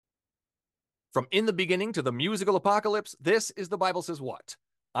From In the Beginning to the Musical Apocalypse, this is The Bible Says What?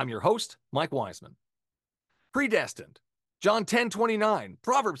 I'm your host, Mike Wiseman. Predestined. John 10:29,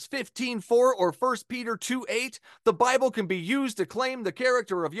 Proverbs 15:4, or 1 Peter 2:8, the Bible can be used to claim the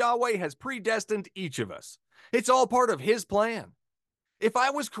character of Yahweh has predestined each of us. It's all part of His plan. If I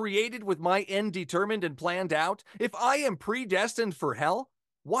was created with my end determined and planned out, if I am predestined for hell,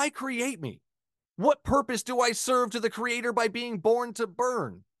 why create me? What purpose do I serve to the Creator by being born to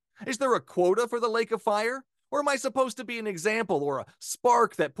burn? Is there a quota for the lake of fire? Or am I supposed to be an example or a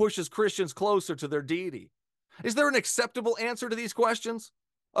spark that pushes Christians closer to their deity? Is there an acceptable answer to these questions?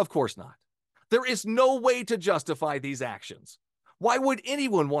 Of course not. There is no way to justify these actions. Why would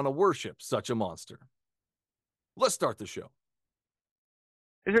anyone want to worship such a monster? Let's start the show.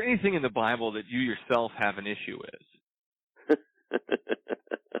 Is there anything in the Bible that you yourself have an issue with?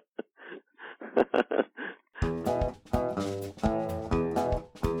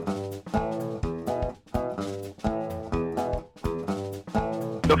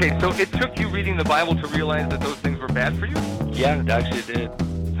 Okay, so it took you reading the Bible to realize that those things were bad for you? Yeah, it actually did.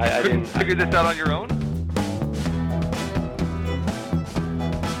 I didn't figure this out on your own?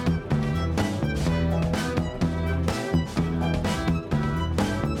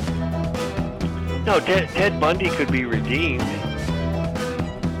 No, Ted Bundy could be redeemed.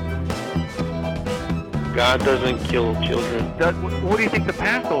 God doesn't kill children. What do you think the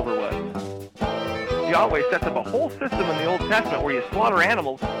Passover was? Yahweh sets up a whole system in the Old Testament where you slaughter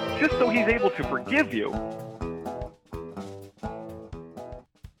animals just so He's able to forgive you.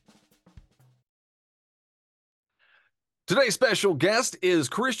 Today's special guest is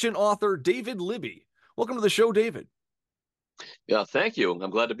Christian author David Libby. Welcome to the show, David. Yeah, thank you. I'm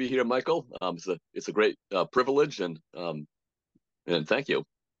glad to be here, Michael. It's a great privilege, and thank you.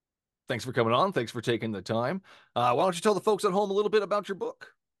 Thanks for coming on. Thanks for taking the time. Why don't you tell the folks at home a little bit about your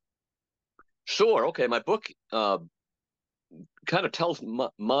book? Sure. Okay. My book kind of tells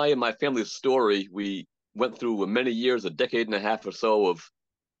my and my family's story. We went through many years, a decade and a half or so, of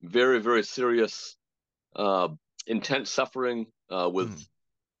very, very serious, intense suffering with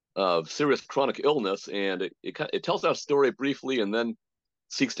serious chronic illness, and it tells our story briefly, and then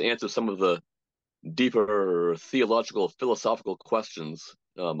seeks to answer some of the deeper theological, philosophical questions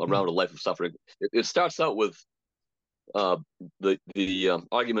around a life of suffering. It starts out with the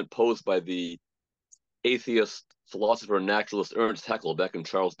argument posed by the atheist philosopher and naturalist Ernst Haeckel back in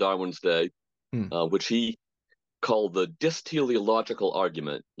Charles Darwin's day, which he called the dysteleological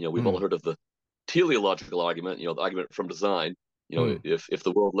argument. You know, we've all heard of the teleological argument, the argument from design. If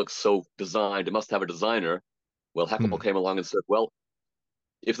the world looks so designed, it must have a designer. Well, Haeckel came along and said, well,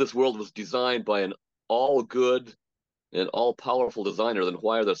 if this world was designed by an all-good and all-powerful designer, then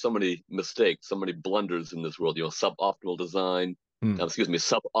why are there so many mistakes, so many blunders in this world? Suboptimal design,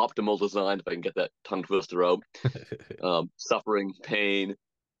 suboptimal design, if I can get that tongue twister out, suffering, pain,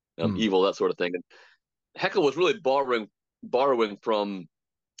 evil, that sort of thing. And Haeckel was really borrowing from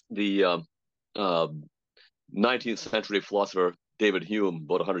the 19th century philosopher David Hume,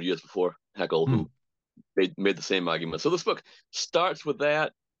 about 100 years before Haeckel, who made the same argument. So this book starts with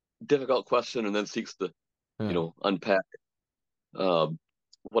that difficult question and then seeks to unpack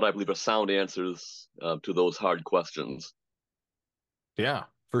what I believe are sound answers to those hard questions. Yeah,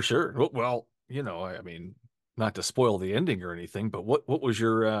 for sure. Well, I mean, not to spoil the ending or anything, but what was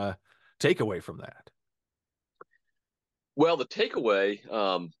your takeaway from that? Well, the takeaway,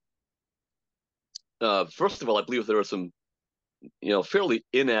 first of all, I believe there are some, fairly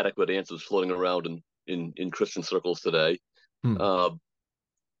inadequate answers floating around in Christian circles today.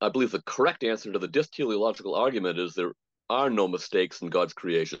 I believe the correct answer to the dysteleological argument is there are no mistakes in God's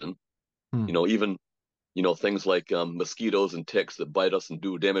creation. Even things like mosquitoes and ticks that bite us and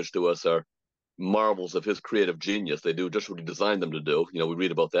do damage to us are marvels of His creative genius. They do just what He designed them to do. We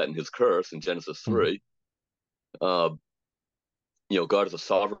read about that in His curse in Genesis 3. God is a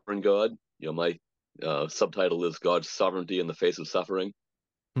sovereign God. My subtitle is God's Sovereignty in the Face of Suffering.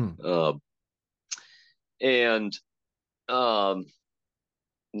 And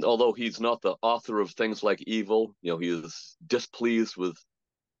although He's not the author of things like evil, He is displeased with,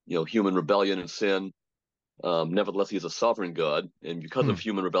 human rebellion and sin. Nevertheless, He is a sovereign God. And because of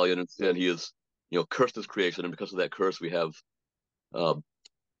human rebellion and sin, He is, cursed His creation. And because of that curse, we have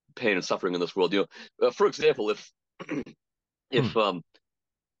pain and suffering in this world. For example, if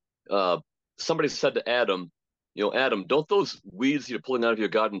somebody said to Adam, Adam, don't those weeds you're pulling out of your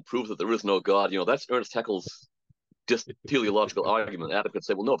garden prove that there is no God? That's Ernst Haeckel's teleological argument. Adam could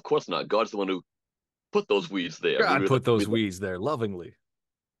say, well, no, of course not. God's the one who put those weeds there. God put those weeds there lovingly.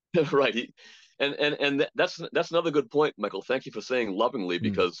 Right. And that's another good point, Michael. Thank you for saying lovingly,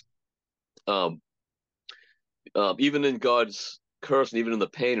 because Um, Even in God's curse and even in the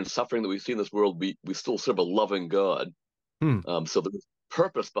pain and suffering that we see in this world, we still serve a loving God. So there's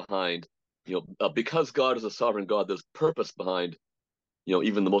purpose behind, because God is a sovereign God, there's purpose behind,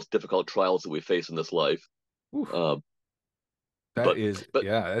 even the most difficult trials that we face in this life. That But is, but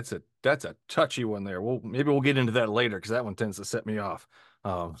yeah, that's a touchy one there. Maybe we'll get into that later because that one tends to set me off.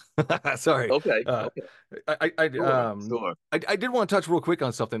 Sorry. okay, okay, sure. I did want to touch real quick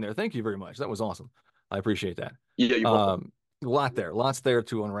on something there. Thank you very much. That was awesome. I appreciate that. Yeah, you're welcome. Lots there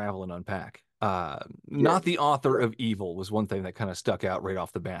to unravel and unpack. Sure, Not the author sure, of evil was one thing that kind of stuck out right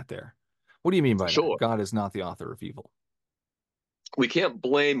off the bat there. What do you mean by that? sure. God is not the author of evil. We can't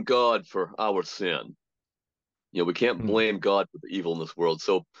blame God for our sin. We can't Hmm. blame God for the evil in this world.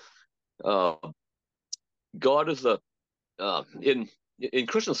 So, uh, God is in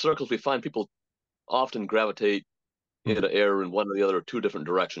Christian circles, we find people often gravitate Hmm. into error in one or the other, or two different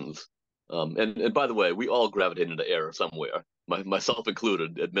directions. And by the way, we all gravitate into error somewhere, myself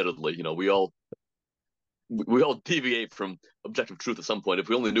included. Admittedly, we all deviate from objective truth at some point. If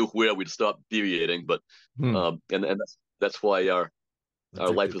we only knew where, we'd stop deviating. But Hmm. and that's why our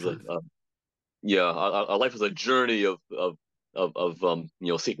life Objective is truth. our life is a journey of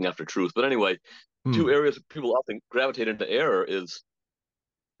seeking after truth. But anyway, two Hmm. areas people often gravitate into error is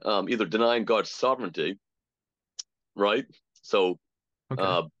either denying God's sovereignty, right? So Okay.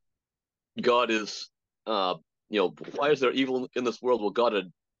 uh, God is, why is there evil in this world?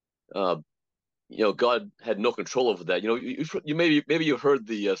 Well, uh, God had no control over that. You maybe you heard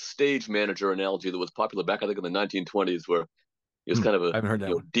the stage manager analogy that was popular back, I think, in the 1920s, where it was kind of a I haven't heard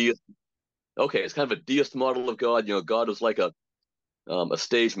that one. deist. Okay, it's kind of a deist model of God. God is like a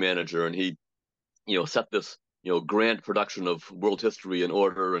stage manager, and he set this grand production of world history in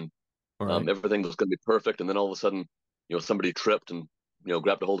order, and All right. everything was going to be perfect. And then all of a sudden, somebody tripped and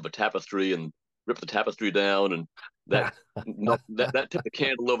grabbed a hold of a tapestry and ripped the tapestry down, and that that tipped the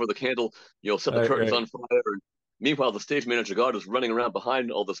candle over. The candle set the curtains Right. on fire. And meanwhile, the stage manager God is running around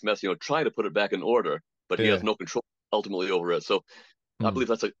behind all this mess, trying to put it back in order, but he has Yeah. no control ultimately over it. So I Hmm. believe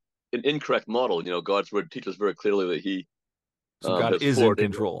that's an incorrect model. God's word teaches very clearly that he So God has is in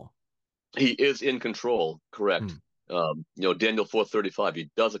foreordained. control. He is in control, Hmm. correct. Daniel 4:35, he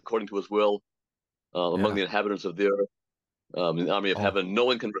does according to his will among Yeah. the inhabitants of the earth, in the army of Oh, heaven. No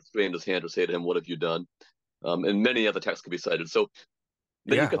one can restrain his hand or say to him, "What have you done?" And many other texts can be cited. So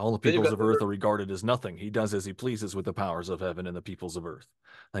then yeah. All the then you've peoples got of earth are regarded as nothing. He does as he pleases with the powers of heaven and the peoples of earth.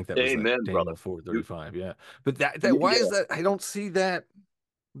 I think that was that Amen, brother. Daniel You, 4:35. Yeah. But that why is yeah, that? I don't see that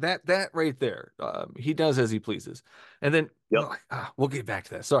right there. He does as he pleases. And then yep. we'll get back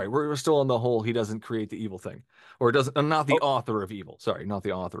to that. Sorry, we're still on the whole. He doesn't create the evil thing, or doesn't. Not the Oh, author of evil. Sorry, not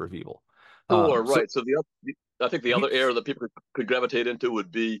the author of evil. sure, So right. So I think the he. other error that people could gravitate into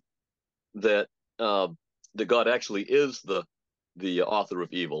would be that uh, that God actually is the author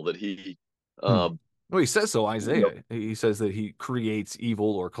of evil. That he, Hmm. uh, Well, he says so. you know, Isaiah. He says that he creates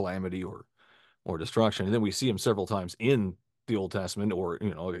evil or calamity or destruction. And then we see him several times in the Old Testament, or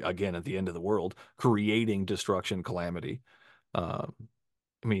again at the end of the world, creating destruction, calamity. Um,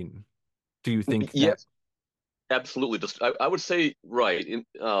 I mean, do you think that? yes, absolutely. Just I would say right.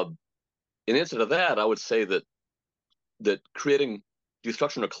 In answer to that, I would say that creating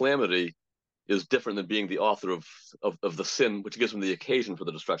destruction or calamity is different than being the author of the sin, which gives him the occasion for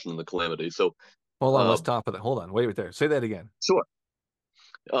the destruction and the calamity. So, Hold on, uh, let's top of that. Hold on, wait right there. Say that again. sure.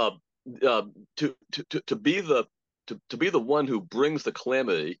 Uh, to be the one who brings the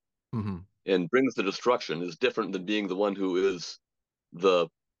calamity Hmm. and brings the destruction is different than being the one who is the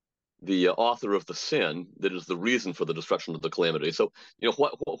author of the sin that is the reason for the destruction of the calamity. So, So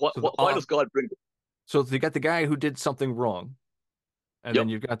the why does God bring? so you got the guy who did something wrong, and then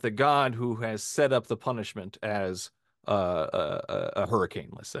Yep, you've got the God who has set up the punishment as a hurricane,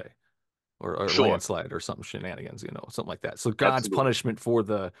 let's say, or a sure, landslide or something shenanigans, something like that. So God's absolutely. punishment for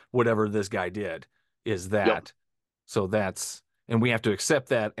the whatever this guy did is Yep, that. So and we have to accept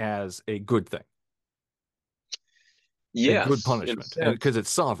that as a good yes, in a punishment, and sense. because it's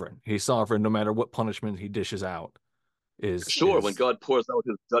sovereign, he's sovereign no matter what punishment he dishes out is Sure, when is God pours out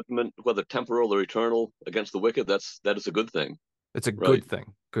his judgment, whether temporal or eternal, against the wicked, that is a good thing, it's a right? good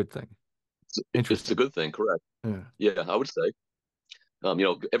thing. It's a Interesting. good thing, correct? Yeah. Yeah, I would say.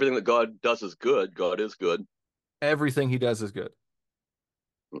 Everything that God does is good. God is good. Everything he does is good.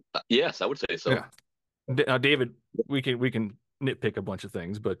 Yes, I would say so. Yeah. Now, David, we can nitpick a bunch of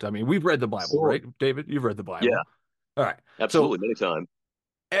things, but I mean, we've read the Bible, Sure. right? David, you've read the Yeah, Bible. All right. So absolutely. Many times.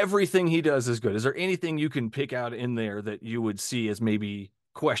 everything he does is good. Is there anything you can pick out in there that you would see as maybe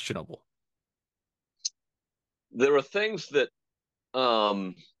questionable? There are things that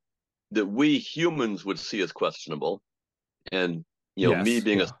um that we humans would see as questionable, and Yes, me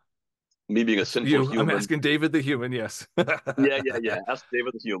being a That's sinful you. I'm human. asking David the human. Yes. Yeah. Ask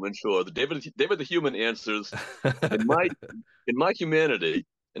David the human, sure. The David the human answers in my humanity.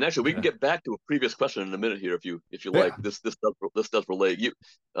 And actually, we can get back to a previous question in a minute here, if you like. Yeah. This does relate.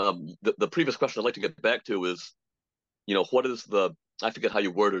 The previous question I'd like to get back to is, what is I forget how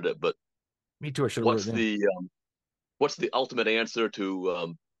you worded it, but Me too. I should have what's written it. what's the ultimate answer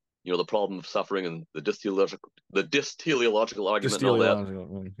to the problem of suffering and the teleological Just argument and steal all your that.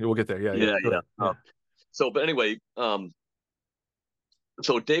 line. We'll get there. Yeah. Yeah, Go ahead. Yeah. But anyway,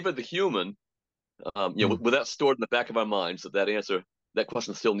 so David the human, with that stored in the back of our minds, that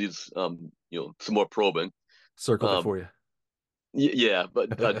question still needs, some more probing. Circled it for you. Yeah,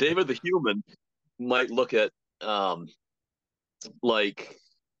 but David the human might look at like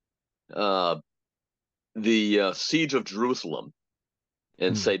the siege of Jerusalem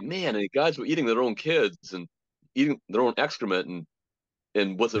and say, man, and the guys were eating their own kids and eating their own excrement,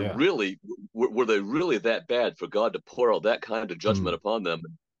 and was it really, were they really that bad for God to pour out that kind of judgment upon them?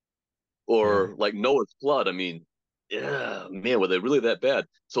 Or like Noah's flood, I mean, yeah, man, were they really that bad?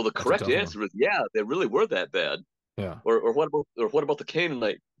 So the correct answer is, yeah, they really were that bad. Yeah. Or what about the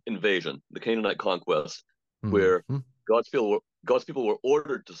Canaanite invasion, the Canaanite conquest, where God's people were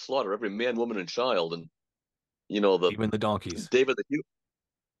ordered to slaughter every man, woman, and child, and even the donkeys. David the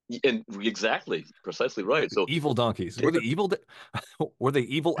and exactly, precisely right. So evil donkeys. David, were they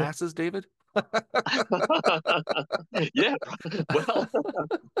evil asses, David? Yeah, well,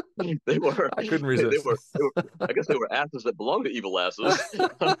 they were. I couldn't resist. They were. I guess they were asses that belonged to evil asses.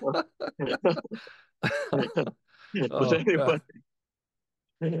 But anyway.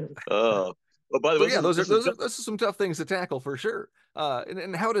 By the way, those are some tough things to tackle for sure.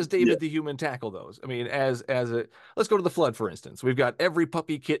 And how does David the human tackle those? I mean, let's go to the flood, for instance. We've got every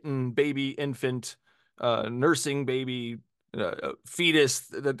puppy, kitten, baby, infant, nursing baby, fetus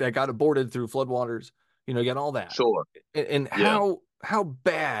that got aborted through floodwaters. You got all that. Sure. And how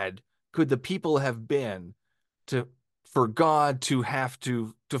bad could the people have been for God to have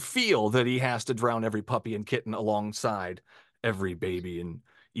to feel that he has to drown every puppy and kitten alongside every baby and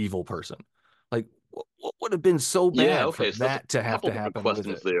evil person? Like, what would have been so bad for that to have to happen with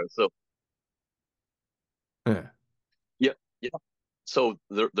it? There. So, yeah. So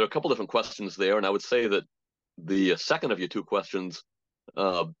there are a couple different questions there, and I would say that the second of your two questions,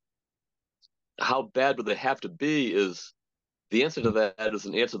 how bad would they have to be, is the answer to that is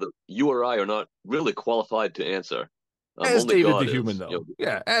an answer that you or I are not really qualified to answer. As David the human, though.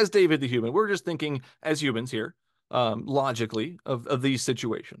 As David the human. We're just thinking as humans here, logically, of these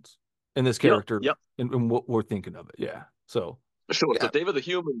situations and this character and what we're thinking of it. Yeah. So sure. So David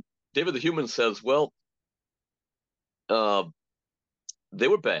the human says, well, they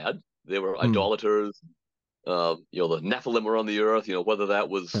were bad. They were idolaters. The Nephilim were on the earth. Whether that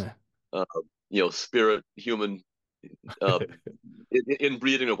was spirit, human,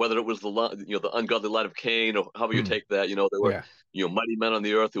 inbreeding, or whether it was the ungodly line of Cain, or however you take that. They were mighty men on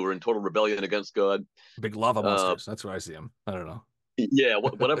the earth who were in total rebellion against God. Big lava monsters. That's where I see them. I don't know. Yeah,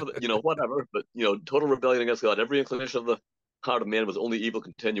 whatever. Whatever. But total rebellion against God. Every inclination of the heart of man was only evil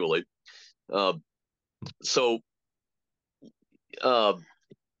continually. They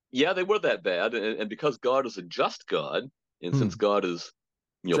were that bad, and because God is a just God, and since God is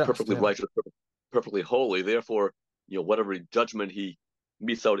perfectly righteous, perfectly holy, therefore whatever judgment he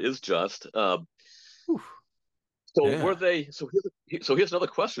metes out is just. Were they? So here's another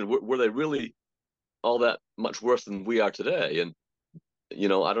question: Were they really all that much worse than we are today? And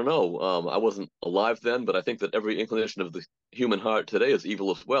I don't know. I wasn't alive then, but I think that every inclination of the human heart today is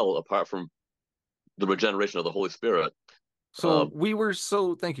evil as well, apart from the regeneration of the Holy Spirit. So we were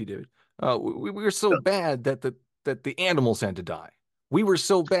thank you, David. We were so bad that the animals had to die. We were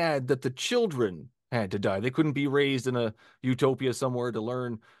so bad that the children had to die. They couldn't be raised in a utopia somewhere to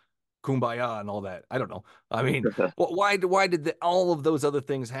learn kumbaya and all that. I don't know. I mean, why did all of those other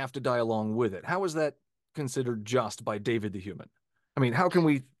things have to die along with it? How is that considered just by David the human? I mean, how can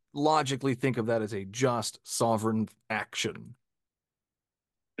we logically think of that as a just sovereign action?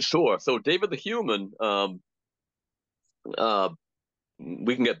 Sure. So David the human,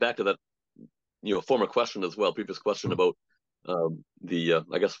 we can get back to that, former question as well, previous question about I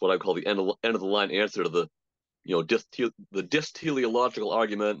guess what I call the end of the line answer to the, the teleological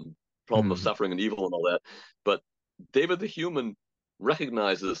argument, and problem of suffering and evil and all that. But David the human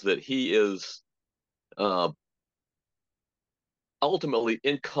recognizes that he is ultimately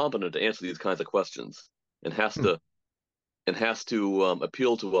incompetent to answer these kinds of questions, and has to has to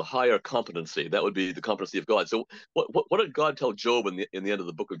appeal to a higher competency. That would be the competency of God. So what did God tell Job in the end of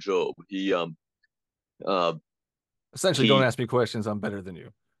the book of Job? Essentially, don't He ask me questions. I'm better than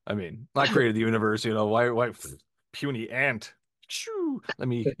you. I mean, I created the universe. Why puny ant? Shoo. Here,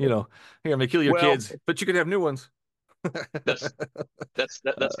 let me kill your well, kids, but you could have new ones. that's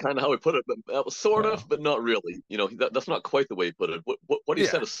that's kind of how he put it, but sort Yeah. of, but not really. That's not quite the way he put it. What he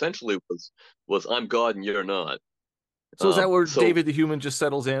Yeah. said essentially was I'm God and you're not. So is that where So David the human just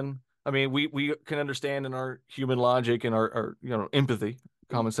settles in? I mean, we can understand in our human logic and our empathy,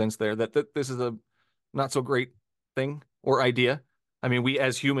 common sense there that this is a not so great thing or idea. I mean, we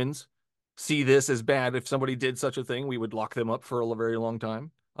as humans see this as bad. If somebody did such a thing, we would lock them up for a very long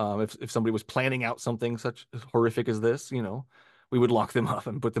time. If somebody was planning out something such horrific as this, we would lock them up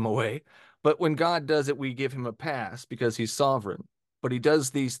and put them away. But when God does it, we give him a pass because he's sovereign. But he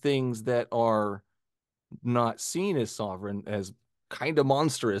does these things that are not seen as sovereign, as kind of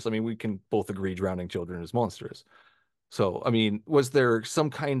monstrous. I mean, we can both agree drowning children is monstrous. So, I mean, was there some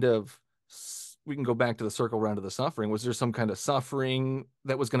kind of, we can go back to the circle round of the suffering. Was there some kind of suffering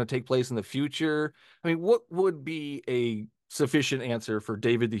that was going to take place in the future? I mean, what would be a sufficient answer for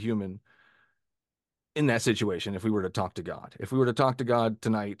David the human in that situation if we were to talk to God? If we were to talk to God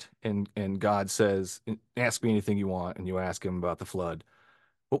tonight and God says, ask me anything you want, and you ask him about the flood,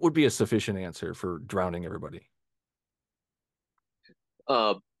 what would be a sufficient answer for drowning everybody?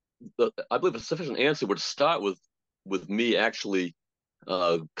 uh, I believe a sufficient answer would start with me actually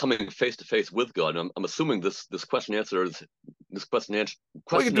coming face to face with God. I'm assuming this question answer is this Well, you can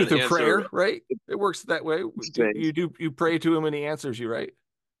question do it and through answer prayer, right? It works that way. exchange. You pray to him and he answers you, right?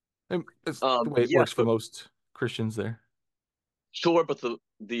 And that's the way it Yes, works for but most Christians there. sure, but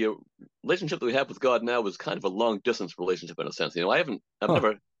the relationship that we have with God now is kind of a long distance relationship in a sense.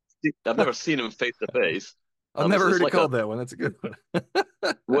 Huh. I've never seen him face to face. I've It's, never it's heard it like a called that one. That's a good one.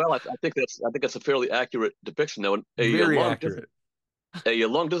 well, I think that's a fairly accurate depiction. Now, Very accurate. a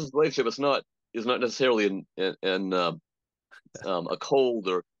long distance relationship is not necessarily a cold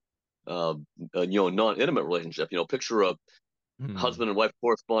or uh, non intimate relationship. Picture a Hmm. husband and wife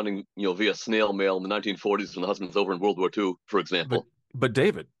corresponding via snail mail in the 1940s when the husband's over in World War II, for But example. but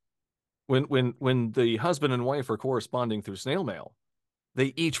David, when the husband and wife are corresponding through snail mail,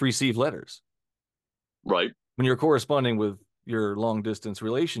 they each receive letters. Right. When you're corresponding with your long distance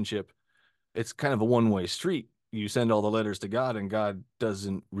relationship, it's kind of a one-way street. You send all the letters to God, and God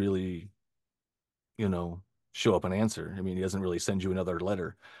doesn't really, you know, show up an answer. I mean, he doesn't really send you another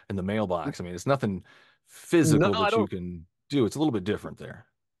letter in the mailbox. I mean, it's nothing No, physical I that you don't. can do. It's a little bit different there.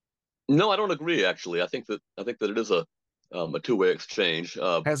 No, I don't agree. Actually, I think that it is a two-way exchange.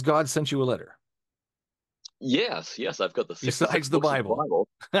 Has God sent you a letter Yes, I've got the 66 besides the books of the Bible?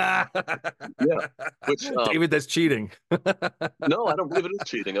 Bible. Yeah, which David, that's cheating. no, I don't believe it is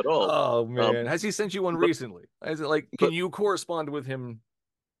cheating at all. Oh Um, man, has he sent you one but recently? Is it like, can but you correspond with him?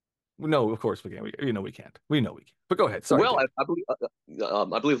 No, of course we can't. We can't. We know we can't. But go ahead. Sorry, well,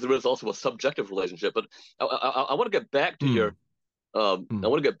 David. I believe there is also a subjective relationship. But I want to get back to Hmm. I Hmm.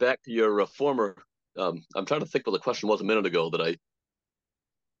 want to get back to your former. I'm trying to think what the question was a minute ago that I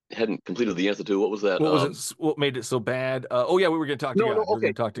hadn't completed the answer to. What was that? What was it? What made it so bad? Oh yeah, we were going to talk to No, God. We were going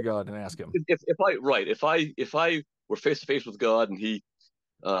okay. to talk to God and ask him. If I were face to face with God and he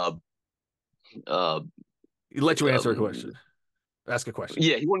uh, uh, He let you answer a um, question. Ask a question.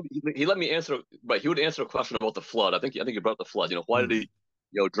 yeah, he let me answer. Right, he would answer a question about the flood. I think he brought up the flood. Why did Hmm. he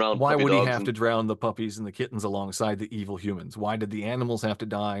drown Why puppy would he dogs have and to drown the puppies and the kittens alongside the evil humans? Why did the animals have to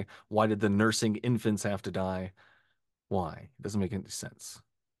die? Why did the nursing infants have to die? Why? It doesn't make any sense.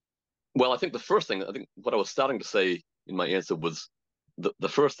 well, I think what I was starting to say in my answer was the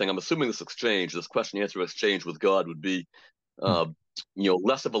first thing. I'm assuming this question answer exchange with God would be, Hmm. uh,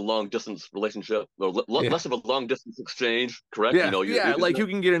 less of a long distance relationship or Yeah. less of a long distance exchange. Correct? Yeah, yeah, Isn't like that you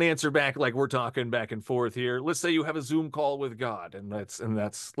can get an answer back, like we're talking back and forth here. Let's say you have a Zoom call with God, and that's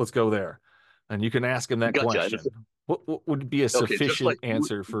let's go there, and you can ask him that gotcha? question. What would be a Okay, sufficient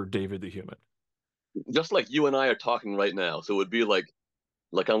answer for David the human? just like you and I are talking right now. So it would be like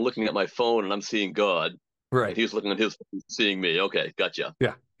I'm looking at my phone and I'm seeing God, and Right. he's looking at his seeing me. Okay, gotcha.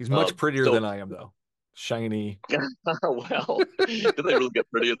 Yeah, he's Uh, much prettier so than I am, though. Shiny. well, do they really get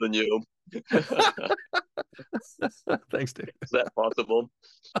prettier than you? Is Thanks, Dave. that possible?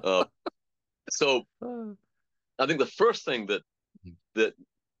 Uh, so I think the first thing that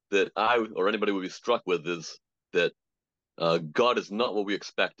that I or anybody would be struck with is that God is not what we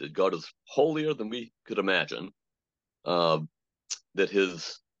expected. God is holier than we could imagine. Uh, that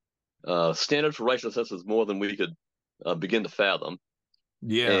His standard for righteousness is more than we could begin to fathom.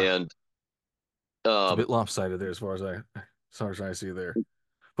 Yeah, And it's a um, bit lopsided there as far as I. Sorry, I see there.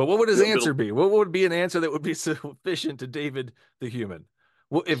 But what would his answer be? What would be an answer that would be sufficient to David the human?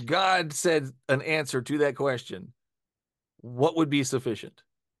 Well, if God said an answer to that question, what would be sufficient?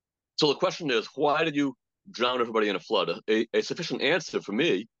 So the question is, why did you drown everybody in a flood? A sufficient answer for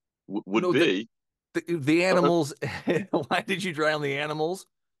me would be the animals. Why did you drown the animals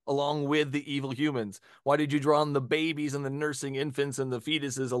along with the evil humans? Why did you drown the babies and the nursing infants and the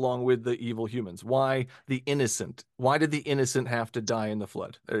fetuses along with the evil humans? Why the innocent? Why did the innocent have to die in the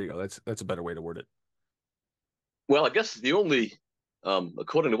flood? There you go. That's a better way to word it. Well, I guess the only,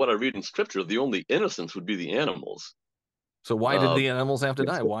 according to what I read in scripture, the only innocents would be the animals. So why did the animals have to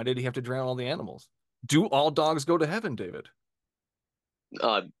die? Why did he have to drown all the animals? Do all dogs go to heaven, David?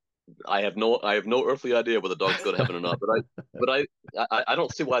 I have no earthly idea whether dogs go to heaven or not, but I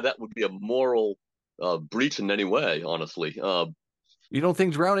don't see why that would be a moral breach in any way. Honestly, you don't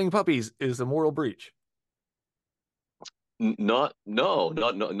think drowning puppies is a moral breach? Not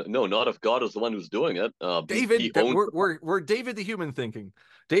if God is the one who's doing it. David, we're David the human thinking.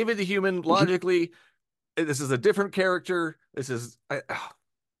 David the human logically. This is a different character. This is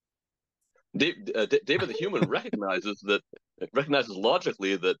David the human recognizes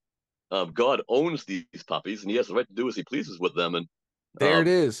logically that God owns these puppies and he has the right to do as he pleases with them. And there it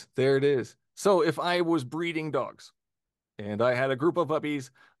is. So if I was breeding dogs and I had a group of puppies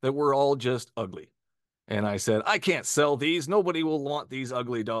that were all just ugly, and I said, I can't sell these. Nobody will want these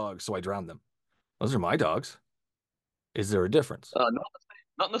ugly dogs. So I drowned them. Those are my dogs. Is there a difference?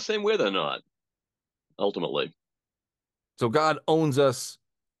 Not in the same way they're not, ultimately. So God owns us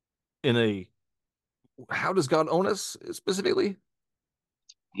how does God own us specifically?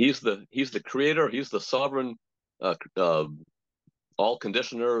 He's the creator. He's the sovereign, all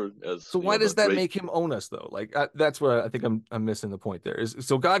conditioner. So why does that make him own us, though? Like that's what I think I'm missing the point there.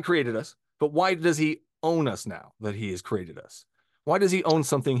 So God created us, but why does he own us now that he has created us? Why does he own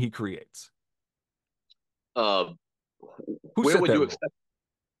something he creates? Who Where would you expect?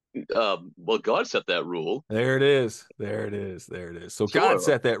 Well, God set that rule. There it is. So sure. God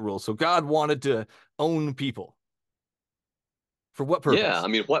set that rule. So God wanted to own people. For what purpose? Yeah, I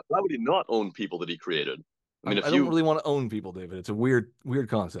mean, why would he not own people that he created? I mean, I don't really want to own people, David. It's a weird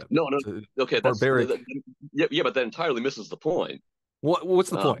concept. No. Okay, barbaric. Yeah, but that entirely misses the point. What's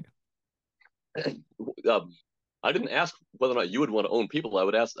the point? I didn't ask whether or not you would want to own people.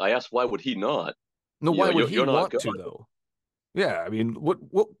 I asked why would he not? No, why would he want to though? Yeah, I mean, what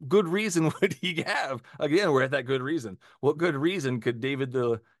good reason would he have? Again, we're at that good reason. What good reason could David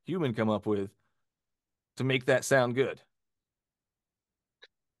the human come up with to make that sound good?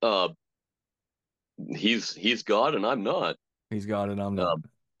 He's God and I'm not. He's God and I'm not.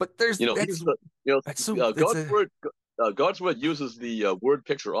 But there's God's word uses the word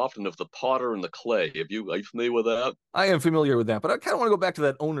picture often of the potter and the clay. Are you familiar with that? I am familiar with that, but I kind of want to go back to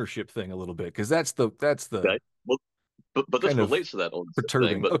that ownership thing a little bit because that's the okay. Well, but this relates to that ownership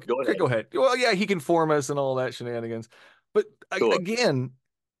thing. But okay, go ahead. Well, yeah, he can form us and all that shenanigans. But again,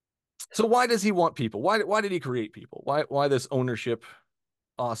 so why does he want people? Why did he create people? Why this ownership,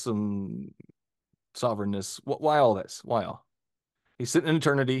 awesome sovereignness? Why all this? Why all? He's sitting in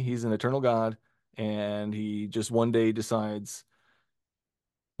eternity. He's an eternal God, and he just one day decides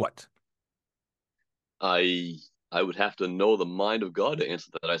what? I would have to know the mind of God to answer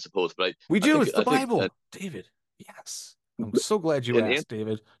that, I suppose. But it's the Bible, David. Yes, I'm so glad you asked,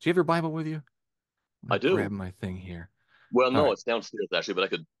 David. Do you have your Bible with you? I do. Grab my thing here. Well, no, it's downstairs actually, but I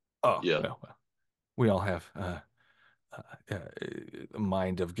could. Oh, yeah. Well, we all have the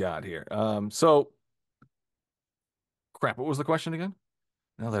mind of God here. So, crap. What was the question again?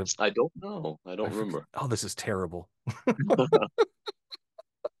 Now that I don't know. I don't remember. Oh, this is terrible.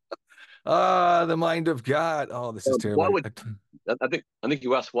 The mind of God. Oh, this is terrible. I think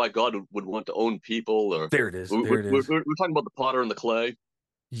you asked why God would want to own people, or there it is. We're talking about the potter and the clay.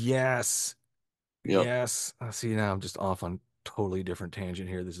 Yes. Yep. Yes. See, now I'm just off on totally different tangent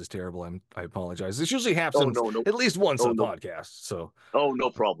here. This is terrible. I apologize. This usually happens at least once on a podcast. So. Oh,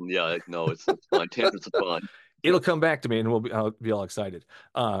 no problem. Yeah, no, it's fine. Tangents are fine. It'll come back to me, and I'll be all excited,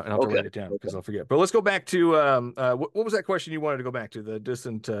 and I'll have to write it down because I'll forget. But let's go back to what was that question you wanted to go back to? The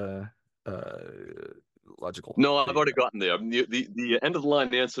distant logical. No, I've already gotten there. The end of the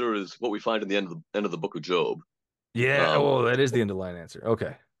line answer is what we find in the end of the book of Job. Yeah. That is the end of the line answer.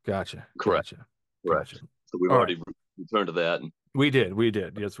 Okay, gotcha. Correct. Gotcha. So we've already returned to that. We did.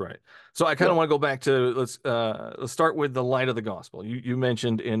 That's right. So I kind of want to go back to let's start with the light of the gospel. You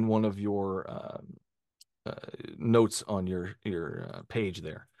mentioned in one of your notes on your page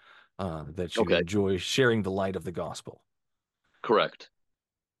there that you enjoy sharing the light of the gospel. Correct.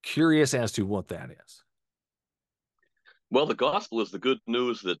 Curious as to what that is. Well, the gospel is the good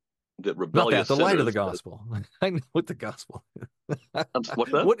news that Not rebellious that, the light of the sinners. gospel. I know what the gospel is.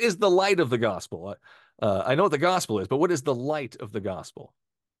 What's that? What is the light of the gospel? I know what the gospel is, but what is the light of the gospel?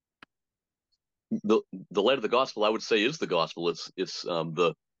 The light of the gospel, I would say, is the gospel. It's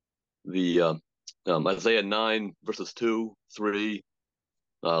the Isaiah 9 verses 2, 3,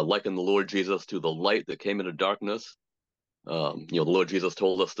 liken the Lord Jesus to the light that came into darkness. The Lord Jesus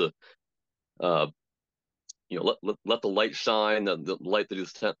told us to uh, let the light shine. The light that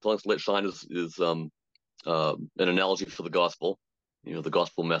is telling us to let shine is an analogy for the gospel. The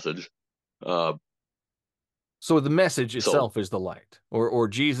gospel message. So the message So itself is the light, or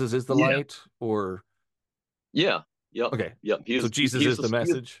Jesus is the yeah, light, or yeah, yep, okay. yep. So Jesus is the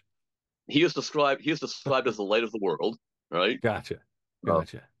message. He is described as the light of the world, right? Gotcha, Uh,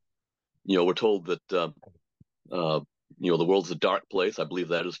 gotcha. we're told that the world's a dark place. I believe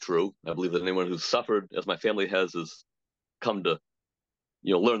that is true. I believe that anyone who's suffered, as my family has come to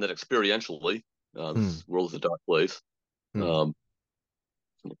learn that experientially. This world is a dark place, um,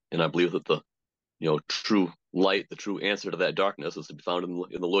 and I believe that the true light, the true answer to that darkness, is to be found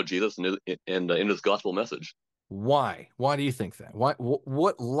in the Lord Jesus and in His gospel message. Why? Why do you think that? Why?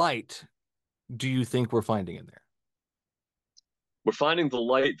 What light do you think we're finding in there? We're finding the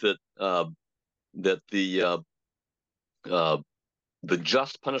light that uh, the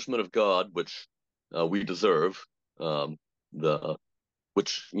just punishment of God, which we deserve, um, the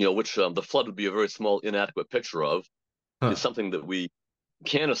which the flood would be a very small, inadequate picture of, is Huh. something that we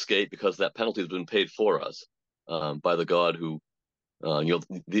can escape because that penalty has been paid for us by the God who,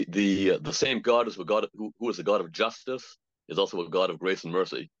 the same God as a God who is a God of justice is also a God of grace and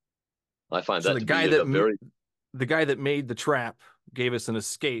mercy. I find So that to be a very the guy that made the trap gave us an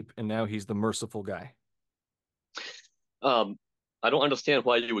escape, and now he's the merciful guy. I don't understand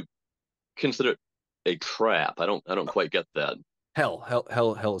why you would consider it a trap. I don't quite get that. Hell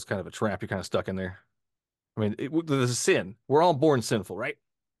is kind of a trap. You're kind of stuck in there. I mean, there's a sin. We're all born sinful, right?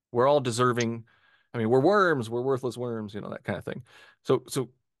 We're all deserving. I mean, we're worms. We're worthless worms. That kind of thing. So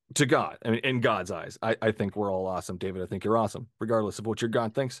to God, I mean, in God's eyes, I think we're all awesome. David, I think you're awesome, regardless of what your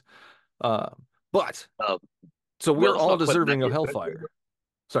God thinks. Uh, but Uh, so well, we're that's all not quite an deserving of accurate picture. hellfire.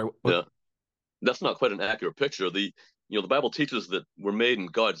 Sorry, what? Yeah, that's not quite an accurate picture. The Bible teaches that we're made in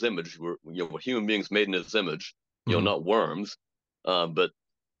God's image. We're human beings made in His image. Mhm. Not worms. But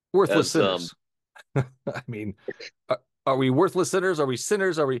Worthless as sinners. I mean, are we worthless sinners? Are we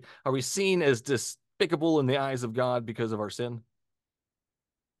sinners? Are we seen as despicable in the eyes of God because of our sin?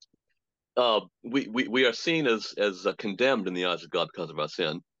 we are seen as condemned in the eyes of God because of our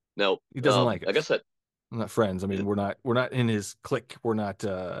sin. Now, He doesn't like I guess us. that We're not friends. I mean, we're not in his clique. We're not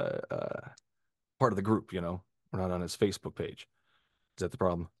part of the group. We're not on his Facebook page. Is that the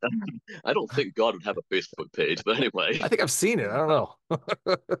problem? I don't think God would have a Facebook page, but anyway, I think I've seen it. I don't know. I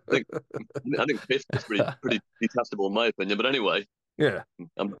think I think Facebook is pretty detestable in my opinion. But anyway, Yeah.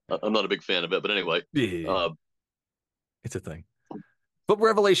 I'm not a big fan of it. But anyway, Yeah. It's a thing. But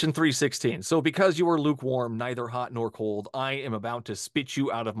Revelation 3:16. So because you are lukewarm, neither hot nor cold, I am about to spit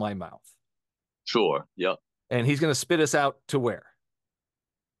you out of my mouth. sure, yeah. And he's going to spit us out to where?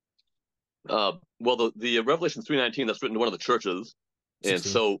 Well, the Revelation 3:19, that's written to one of the churches, and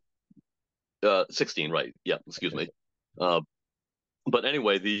 16. so 16, right? Yeah, excuse me. Uh, but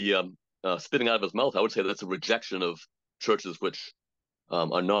anyway, the spitting out of his mouth, I would say that's a rejection of churches which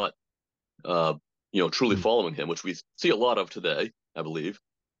are not truly following him, which we see a lot of today, I believe.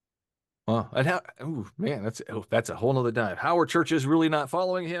 And how? Oh man, that's a whole nother dive. How are churches really not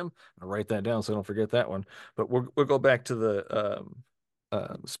following him? I'll write that down so I don't forget that one. But we'll go back to the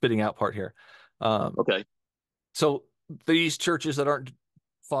spitting out part here. Okay. So these churches that aren't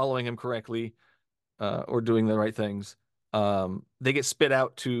following him correctly or doing the right things, they get spit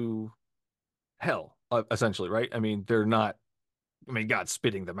out to hell, essentially, right? I mean, they're not. I mean, God's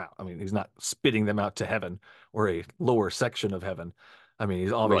spitting them out. I mean, he's not spitting them out to heaven or a lower section of heaven. I mean, he's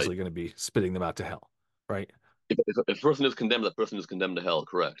Right. obviously going to be spitting them out to hell, right? If a person is condemned, that person is condemned to hell.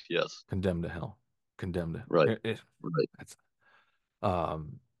 Correct. Yes. Condemned to hell, condemned Right. to Right. that's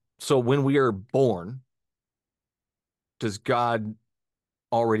um so when we are born, does God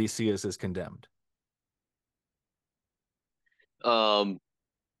already see us as condemned? Um,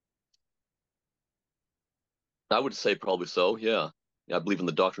 I would say probably so. Yeah. Yeah, I believe in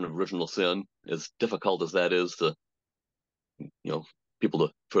the doctrine of original sin. As difficult as that is to, people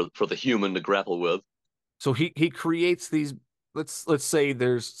for the human to grapple with. So he creates these. Let's say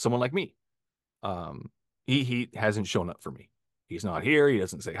there's someone like me. He hasn't shown up for me. He's not here. He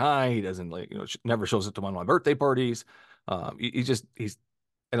doesn't say hi. He doesn't never shows up to one of my birthday parties. He's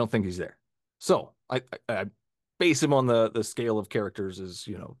I don't think he's there. So I base him on the scale of characters is,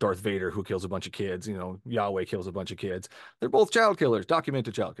 Darth Vader, who kills a bunch of kids, Yahweh kills a bunch of kids. They're both child killers,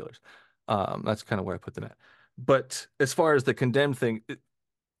 documented child killers. That's kind of where I put them at. But as far as the condemned thing,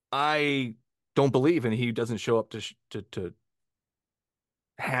 I don't believe, and he doesn't show up to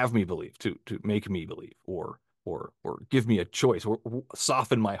have me believe, to make me believe, or give me a choice, or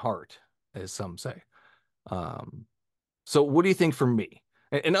soften my heart, as some say. So what do you think for me?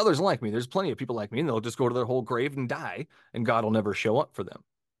 And others like me, there's plenty of people like me, and they'll just go to their whole grave and die, and God will never show up for them.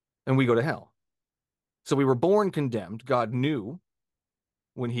 And we go to hell. So we were born condemned. God knew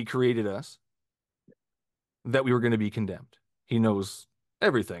when he created us that we were going to be condemned. He knows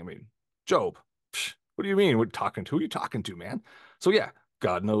everything. I mean, Job, what do you mean? Who are you talking to, man? So yeah,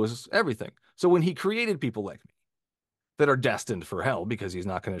 God knows everything. So when he created people like me that are destined for hell because he's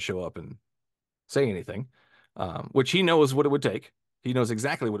not going to show up and say anything, which he knows what it would take. He knows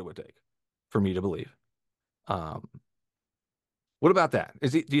exactly what it would take for me to believe. What about that?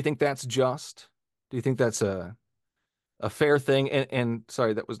 Do you think that's just? Do you think that's a fair thing? And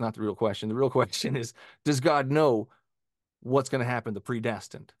sorry, that was not the real question. The real question is, does God know what's going to happen to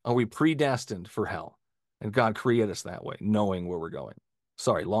predestined? Are we predestined for hell? And God created us that way, knowing where we're going.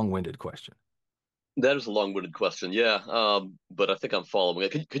 Sorry, long-winded question. That is a long-winded question, yeah. But I think I'm following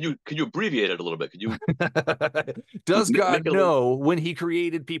it. Could you abbreviate it a little bit? Could you? Does God know when he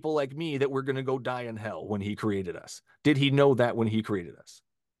created people like me that we're going to go die in hell when he created us? Did he know that when he created us?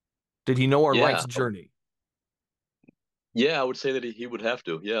 Did he know our life's journey? Yeah, I would say that he would have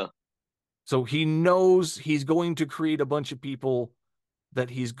to, yeah. So he knows he's going to create a bunch of people that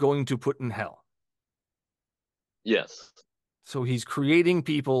he's going to put in hell. Yes. So he's creating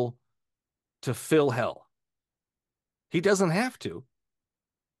people to fill hell. He doesn't have to.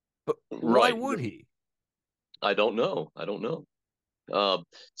 But why would he? I don't know.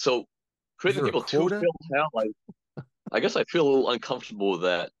 So creating people to fill hell, I guess I feel a little uncomfortable with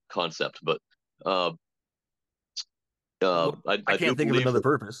that concept, but I can't think of another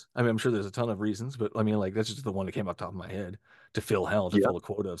purpose. I mean, I'm sure there's a ton of reasons, but I mean, like, that's just the one that came off the top of my head, to fill hell, to fill a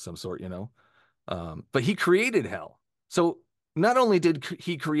quota of some sort, But he created hell. So not only did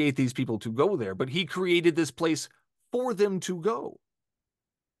he create these people to go there, but he created this place for them to go.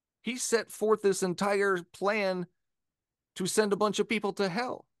 He set forth this entire plan to send a bunch of people to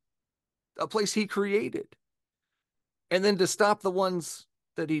hell, a place he created. And then to stop the ones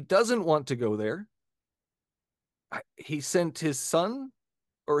that he doesn't want to go there, he sent his son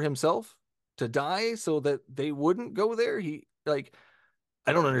or himself to die so that they wouldn't go there. I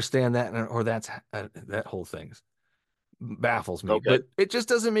don't understand that, or that whole thing baffles me. Okay. But it just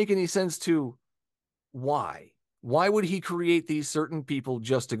doesn't make any sense to why. Why would he create these certain people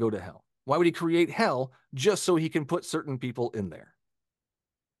just to go to hell? Why would he create hell just so he can put certain people in there?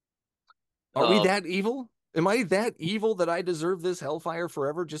 Are we that evil? Am I that evil that I deserve this hellfire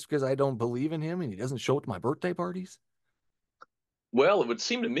forever just because I don't believe in him and he doesn't show up to my birthday parties? Well, it would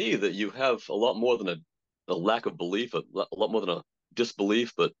seem to me that you have a lot more than a lack of belief, a lot more than a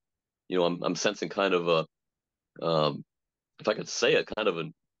disbelief, but I'm sensing kind of a, if I could say it, kind of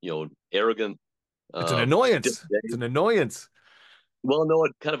an arrogant. It's an annoyance. Disdain. It's an annoyance. Well, no,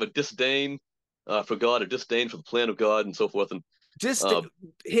 kind of a disdain for God, a disdain for the plan of God, and so forth. And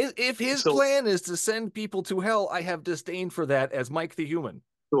if his plan is to send people to hell, I have disdain for that as Mike the Human.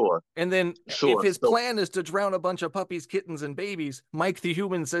 Sure. And then if his plan is to drown a bunch of puppies, kittens, and babies, Mike the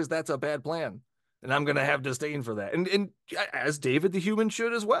Human says that's a bad plan. And I'm going to have disdain for that. And as David the Human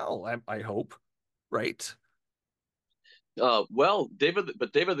should as well, I hope. Right? Well, David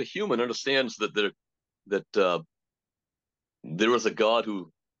the Human understands that there is a God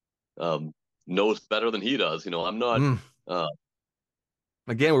who knows better than he does. I'm not.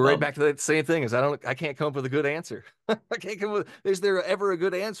 Again, we're right back to that same thing. I can't come up with a good answer. Is there ever a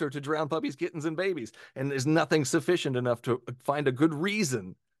good answer to drown puppies, kittens, and babies? And there's nothing sufficient enough to find a good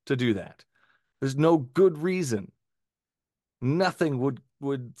reason to do that. There's no good reason. Nothing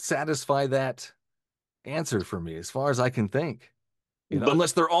would satisfy that answer for me, as far as I can think.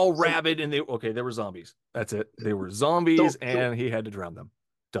 Unless they're all rabid and they were zombies. That's it. They were zombies, and he had to drown them.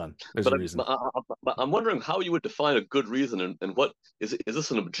 Done. There's a reason. I'm wondering how you would define a good reason, and what is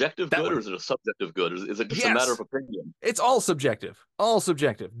this an objective good or is it a subjective good? Is it just a matter of opinion? It's all subjective. All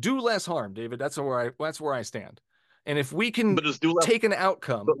subjective. Do less harm, David. That's where I stand. And if we can take an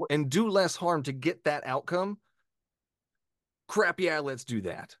outcome and do less harm to get that outcome, crap, yeah, let's do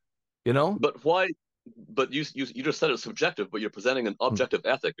that. But why? But you just said it's subjective, but you're presenting an objective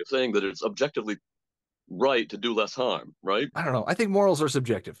ethic. You're saying that it's objectively right to do less harm, right? I don't know. I think morals are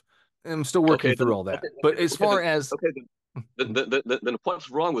subjective. I'm still working through all that. But as far as then what's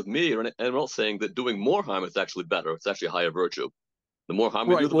wrong with me or anyone else saying that doing more harm is actually better? It's actually a higher virtue. The more harm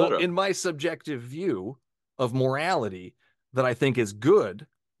we do, the Well, better. in my subjective view of morality that I think is good,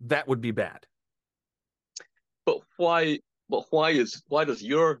 that would be bad. But why? But why does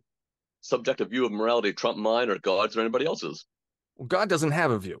your subjective view of morality trump mine or God's or anybody else's? Well, God doesn't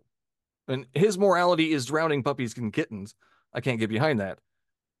have a view, and his morality is drowning puppies and kittens. I can't get behind that.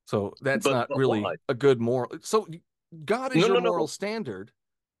 So that's not But really why? a good moral. So God is No, your no, no, moral standard,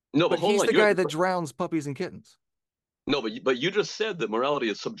 no. But but hold he's on. the guy that drowns puppies and kittens. No, but you just said that morality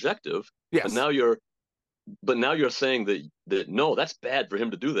is subjective, and Yes. now you're saying that no, that's bad for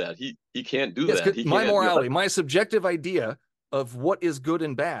him to do that. He can't do Yes, that. 'cause He my can't. morality, my subjective idea of what is good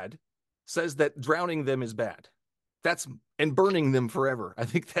and bad says that drowning them is bad. That's and burning them forever. I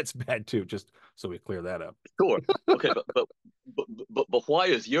think that's bad too, just so we clear that up. Sure. Okay, but why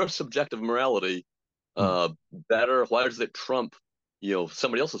is your subjective morality Hmm. better? Why does it trump,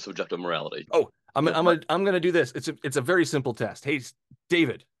 somebody else's subjective morality? Oh, I'm You know, I'm why- gonna, I'm gonna do this. It's a very simple test. Hey,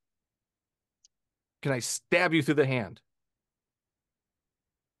 David, can I stab you through the hand?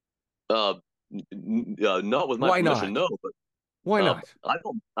 uh, not with my Why permission, not? no. But Why not?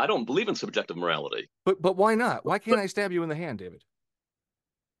 I don't believe in subjective morality. But why not? Why But can't I stab you in the hand, David?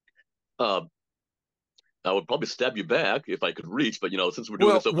 uh, I would probably stab you back if I could reach. But since we're doing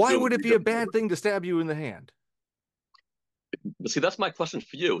Well, this over why Zoom, would it be a bad thing to stab you in the hand? but see, that's my question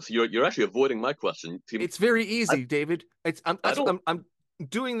for you. So you're actually avoiding my question. See, It's very I, easy, David. I don't. I'm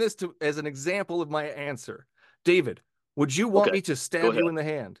doing this to as an example of my answer. David, would you want Okay, me to go stab ahead. you in the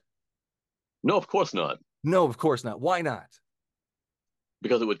hand? No, of course not, No, of course not. Why not?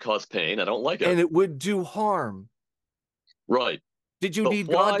 because it would cause pain. I don't like it. And it would do harm. Right. Did you But need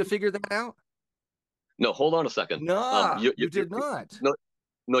God why? to figure that out? No, hold on a second. Nah, you did not. No,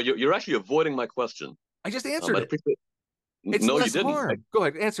 no, you're actually avoiding my question. I just answered I'd it. appreciate. It's No, you less didn't. harm. Go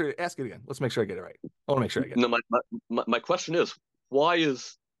ahead, answer it. Ask it again. Let's make sure I get it right. I want to make sure I get it. No, my question is, why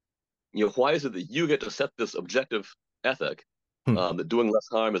is why is it that you get to set this objective ethic that doing less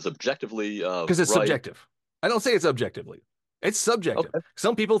harm is objectively Because it's right? subjective. I don't say it's objectively. It's subjective. Okay,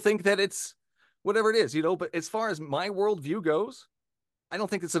 Some people think that it's whatever it is, but as far as my worldview goes, I don't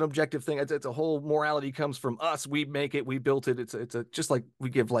think it's an objective thing. It's a whole morality comes from us. We make it. We built it. It's just like we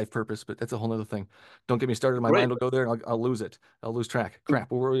give life purpose, but that's a whole other thing. Don't get me started. My great. mind will go there and I'll lose it. I'll lose track. Crap.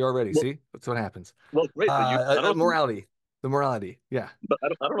 Where were we already? Well, See, that's what happens. great, but I don't know if Morality. The morality. Yeah. but I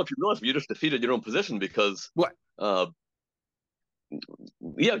don't know if you realize, but you just defeated your own position because What? uh,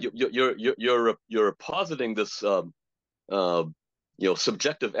 yeah, you're positing this uh,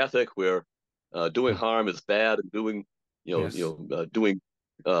 subjective ethic where doing Hmm. harm is bad and doing Yes. doing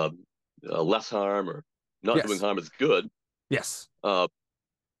uh, less harm or not doing Yes. harm is good. Yes. Uh,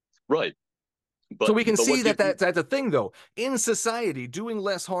 right, So but we can but see what that gives you that's a thing, though. In society, doing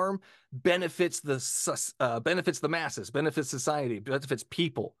less harm benefits benefits the masses, benefits society, benefits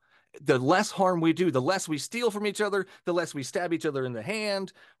people. The less harm we do, the less we steal from each other, the less we stab each other in the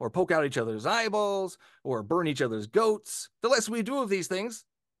hand, or poke out each other's eyeballs, or burn each other's goats. The less we do of these things,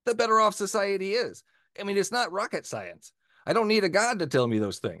 the better off society is. I mean, it's not rocket science. I don't need a God to tell me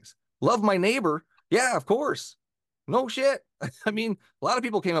those things. Love my neighbor. Yeah, of course. No shit. I mean, a lot of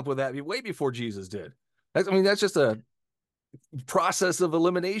people came up with that way before Jesus did. That's just a process of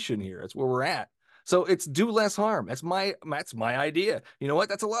elimination here. That's where we're at. So it's do less harm. That's my idea. You know what?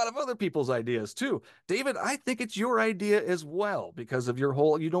 That's a lot of other people's ideas too. David, I think it's your idea as well because of your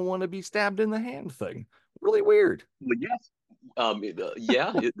whole you don't want to be stabbed in the hand thing. Really weird. well, yes,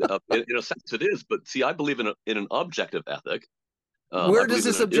 in a sense it is, but see, I believe in an objective ethic. I Where does believe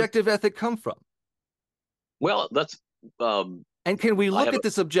this that it is. objective ethic come from? Well, that's And can we I look have at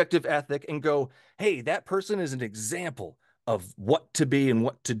this objective ethic and go, hey, that person is an example of what to be and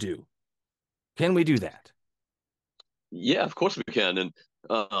what to do? Can we do that? Yeah, of course we can.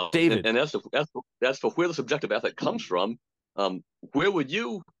 David, And as for where the subjective ethic comes from, where would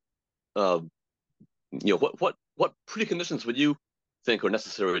you uh, what preconditions would you think are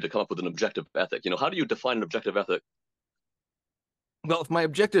necessary to come up with an objective ethic? How do you define an objective ethic? well, if my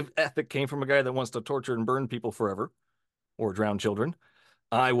objective ethic came from a guy that wants to torture and burn people forever or drown children,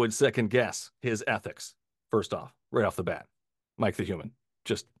 I would second guess his ethics first off, right off the bat. Mike the human,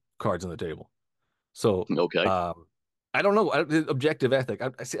 just cards on the table. So Okay, I don't know objective ethic.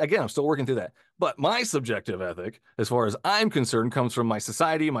 Again, I'm still working through that. But my subjective ethic, as far as I'm concerned, comes from my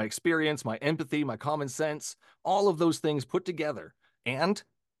society, my experience, my empathy, my common sense, all of those things put together. And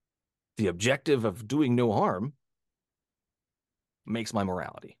the objective of doing no harm makes my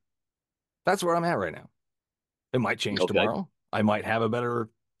morality. That's where I'm at right now. It might change okay. tomorrow. I might have a better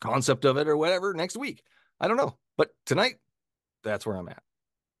concept of it or whatever next week. I don't know. But tonight, that's where I'm at.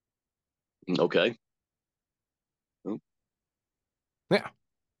 Okay. Yeah.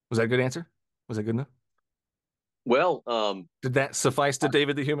 Was that a good answer? Was that good enough? Well, did that suffice to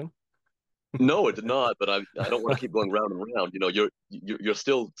David the human? No, it did not. But I don't want to keep going round and round. You're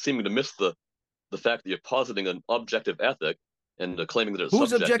still seeming to miss the fact that you're positing an objective ethic and claiming that it's Whose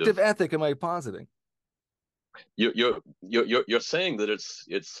subjective. objective ethic am I positing? You're saying that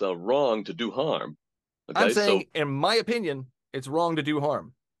it's wrong to do harm. Okay, I'm saying, in my opinion, it's wrong to do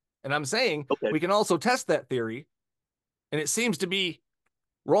harm, and I'm saying we can also test that theory, and it seems to be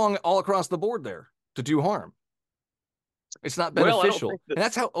wrong all across the board there to do harm. It's not beneficial. Well, and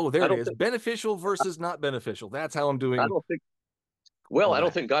that's how, there it is. Beneficial versus not beneficial. That's how I'm doing. I don't think, I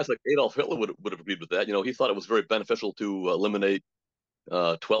don't think guys like Adolf Hitler would have agreed with that. He thought it was very beneficial to eliminate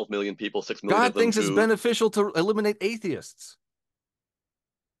 12 million people, 6 million God of them. thinks it's beneficial to eliminate atheists.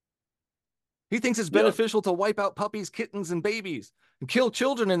 He thinks it's beneficial to wipe out puppies, kittens, and babies and kill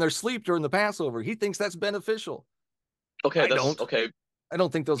children in their sleep during the Passover. He thinks that's beneficial. Okay, Okay. I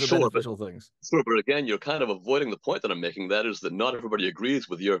don't think those are beneficial things. Sure, but again, you're kind of avoiding the point that I'm making. That is that not everybody agrees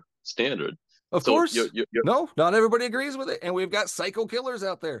with your standard. Of course. No, not everybody agrees with it. And we've got psycho killers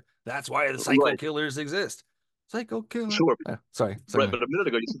out there. That's why the psycho killers exist. Psycho killer. Sure. Sorry. Right, but a minute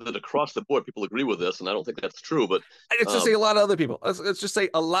ago you said that across the board people agree with this, and I don't think that's true. But let's just say a lot of other people. Let's just say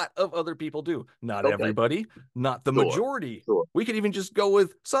a lot of other people do. Not everybody, not the majority. Sure. We could even just go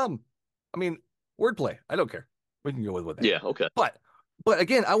with some. I mean, wordplay. I don't care. We can go with that. Yeah, okay. But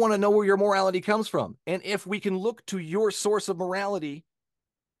again, I want to know where your morality comes from. And if we can look to your source of morality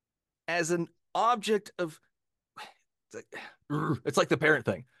as an object of, it's like the parent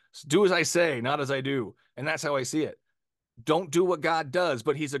thing. Do as I say, not as I do. And that's how I see it. Don't do what God does,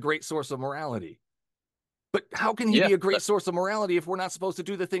 but he's a great source of morality. But how can he be a great source of morality if we're not supposed to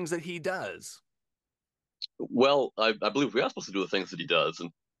do the things that he does? Well, I believe we are supposed to do the things that he does.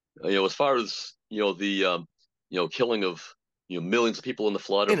 And, as far as, the, killing of, millions of people in the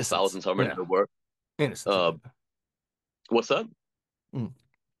flood, or thousands, how many there were. Innocence. What's that?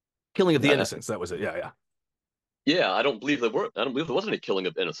 Killing of the innocents. That was it. Yeah. Yeah, I don't believe there was any killing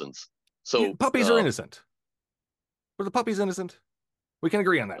of innocents. So puppies are innocent. Were the puppies innocent? We can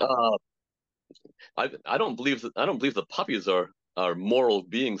agree on that. I don't believe the puppies are moral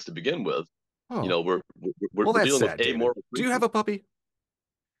beings to begin with. Oh. We're that's dealing sad, with amoral. Do you have a puppy?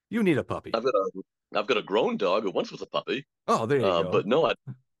 You need a puppy. I've got a grown dog who once was a puppy. Oh, there you go. But no, I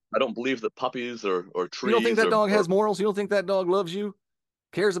don't believe that puppies or trees. You don't think that dog has morals? You don't think that dog loves you,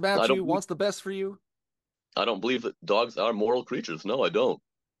 cares about you, wants the best for you? I don't believe that dogs are moral creatures. No, I don't.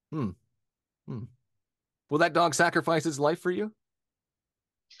 Will that dog sacrifice his life for you?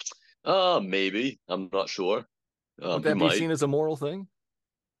 Maybe. I'm not sure. Would that be seen as a moral thing?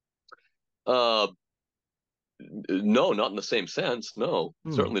 No, not in the same sense. No,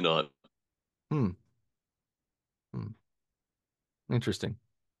 certainly not. Interesting.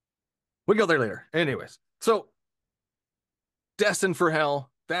 We'll go there later. Anyways, so destined for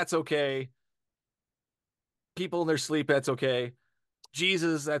hell, that's okay. People in their sleep, that's okay.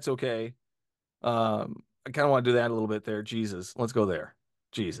 Jesus, that's okay. I kind of want to do that a little bit there. Jesus, let's go there.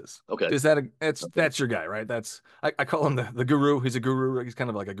 Jesus. Okay. Is that that's your guy, right? I call him the guru. He's a guru. He's kind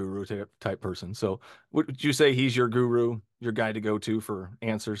of like a guru type person. So would you say he's your guru, your guy to go to for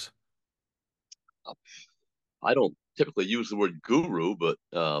answers? I don't typically use the word guru, but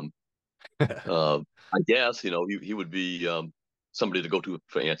I guess he would be somebody to go to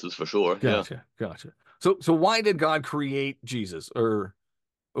for answers for sure. Gotcha. So why did God create Jesus? Or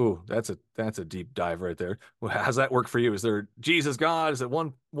that's a deep dive right there. Well, how's that work for you? Is there Jesus God? Is it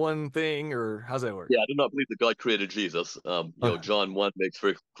one thing, or how's that work? Yeah, I do not believe that God created Jesus. John 1 makes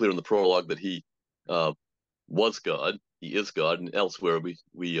very clear in the prologue that he was God. He is God, and elsewhere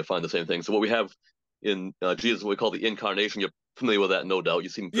we find the same thing. So what we have in Jesus, what we call the incarnation, you're familiar with that, no doubt. You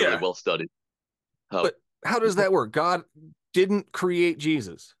seem fairly well studied. But how does that work? God didn't create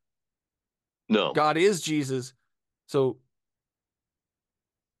Jesus. No. God is Jesus. So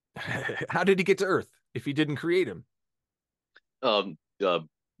how did he get to Earth if he didn't create him? The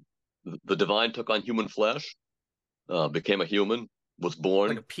divine took on human flesh, became a human, was born.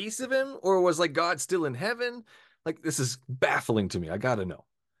 Like a piece of him, or was like God still in heaven? Like, this is baffling to me. I got to know.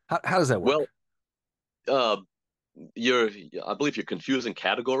 How does that work? Well, I believe you're confusing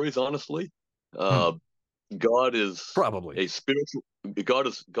categories, honestly. God is probably a spiritual. God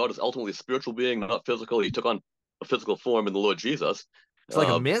is ultimately a spiritual being, not physical. He took on a physical form in the Lord Jesus. It's like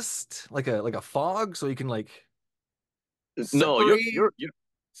a mist, like a fog, so you can like. No, you're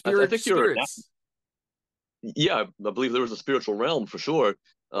spirits. Yeah, I believe there is a spiritual realm for sure.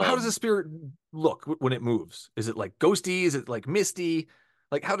 How does the spirit look when it moves? Is it like ghosty? Is it like misty?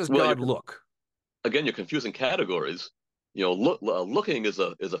 Like, how does Well, God look? again, you're confusing categories. Looking is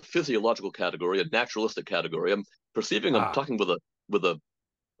a physiological category, a naturalistic category. I'm talking with So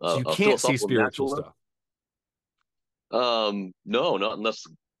you a can't see philosophical spiritual naturalist. stuff. No, not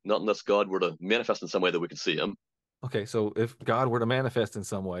unless God were to manifest in some way that we could see him. Okay, so if God were to manifest in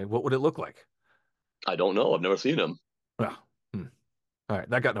some way, what would it look like? I don't know. I've never seen him. Well, all right,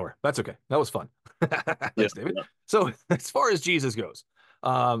 that got nowhere. That's okay. That was fun. Yeah, Thanks, David. yeah. So as far as Jesus goes,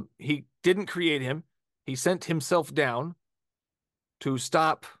 he didn't create him. He sent himself down to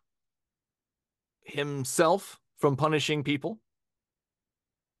stop himself from punishing people.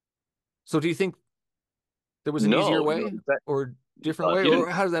 So do you think there was an easier No, way or different way, he didn't. or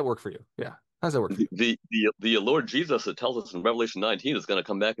how does that work for you? Yeah, how does that work for you? The Lord Jesus, it tells us in Revelation 19, is going to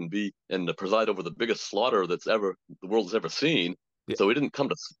come back and preside over the biggest slaughter the world has ever seen. Yeah, So he didn't come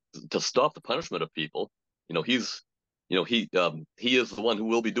to stop the punishment of people. He is the one who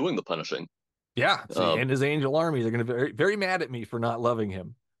will be doing the punishing. yeah. See, and his angel army, they're going to be very, very mad at me for not loving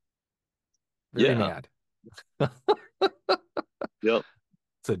him. Very Yeah, mad. yeah,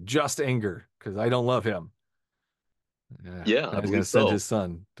 It's a just anger because I don't love him. yeah. I Now he's going believe to send so. his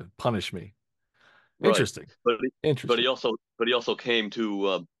son to punish me. Right, Interesting. but Interesting. he also came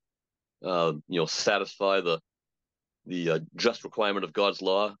to satisfy the just requirement of God's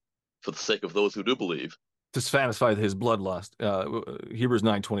law for the sake of those who do believe. To satisfy his bloodlust. Hebrews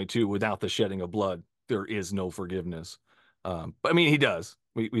 9:22, without the shedding of blood, there is no forgiveness. But I mean, he does.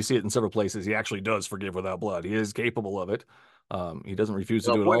 We see it in several places. He actually does forgive without blood. He is capable of it. He doesn't refuse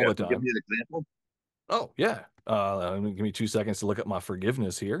to do it all the Can you give time. me an example? Oh, yeah. Give me 2 seconds to look at my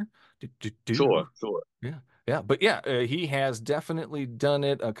forgiveness here. Sure, sure. Yeah. Yeah. But yeah, he has definitely done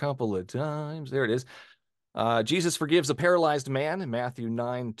it a couple of times. There it is. Jesus forgives a paralyzed man in Matthew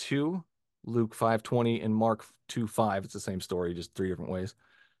 9:2, Luke 5:20, and Mark 2:5. It's the same story, just three different ways.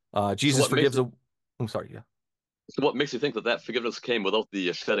 So Jesus forgives a. I'm sorry, yeah. what makes you think that forgiveness came without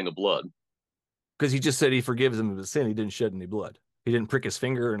the shedding of blood? Because he just said he forgives him of his sin. He didn't shed any blood. He didn't prick his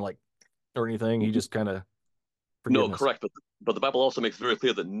finger and or anything. He just kind of No, forgiveness. correct. But the Bible also makes very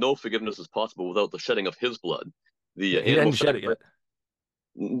clear that no forgiveness is possible without the shedding of His blood. The Yeah, he animal hadn't shed it sacrifice,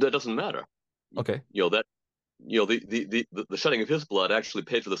 yet. that doesn't matter. Okay. The shedding of His blood actually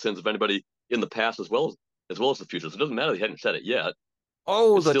paid for the sins of anybody in the past as well as the future. So it doesn't matter that He hadn't shed it yet.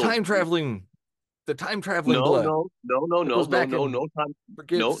 Oh, It's still the time traveling no, blood no, no, no, that no, goes no, back no, and no time,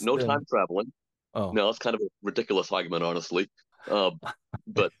 forgives no time them. traveling. Oh. No, it's kind of a ridiculous argument, honestly.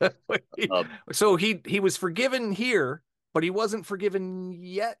 But uh, So he was forgiven here, but he wasn't forgiven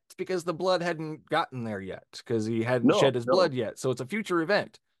yet because the blood hadn't gotten there yet because he hadn't no, shed his no, blood yet. So it's a future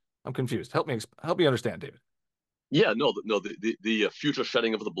event. I'm confused. Help me understand, David. yeah, no. The future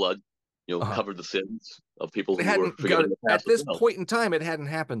shedding of the blood, Uh-huh. covered the sins of people It who were hadn't got forgiven it in the at past as this well. point in time. It hadn't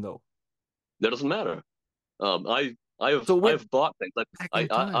happened though. That doesn't matter. I have So it went bought things. back I in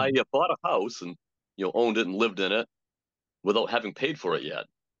time. bought a house and owned it and lived in it without having paid for it yet.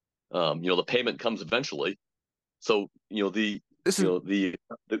 The payment comes eventually. So This is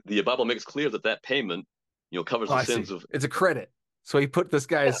the Bible makes clear that payment covers oh, the I sins see. of. It's a credit. So he put this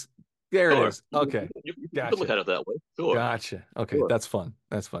Yeah, guy's there it sure. is. Okay. You can look Gotcha. at it that way. Sure, Gotcha. Okay, sure. that's fun.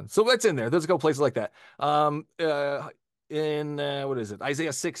 That's fun. So that's in there. Let's go places like that. In what is it?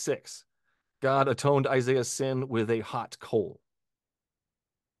 Isaiah 6:6. God atoned Isaiah's sin with a hot coal.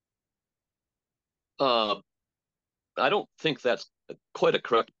 Uh, I don't think that's quite a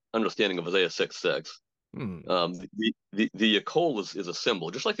correct understanding of Isaiah 6:6. Hmm. The coal is a symbol,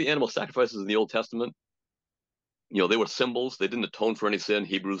 just like the animal sacrifices in the Old Testament. They were symbols. They didn't atone for any sin.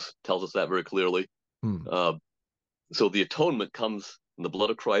 Hebrews tells us that very clearly. Hmm. Uh, so the atonement comes in the blood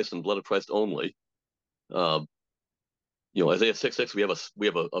of Christ and blood of Christ only. Uh, Isaiah 6:6, we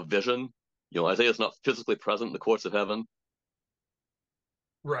have a vision. Isaiah's not physically present in the courts of heaven.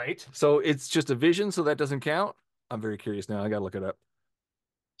 Right. So it's just a vision, so that doesn't count. I'm very curious now. I gotta look it up.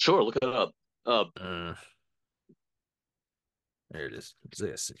 Sure, look it up. Uh, there it is.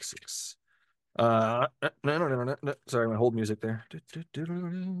 Isaiah 6:6. No. Sorry, my hold music there.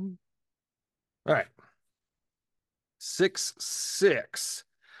 All right. 6:6.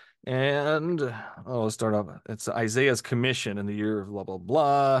 And let's start off. It's Isaiah's commission in the year of blah blah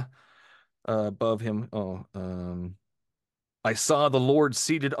blah. Above him, I saw the Lord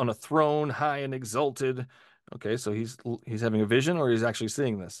seated on a throne, high and exalted. Okay, so he's having a vision, or he's actually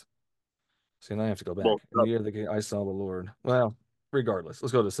seeing this. See, now I have to go Well, back. In the year of the I saw the Lord. Well, regardless,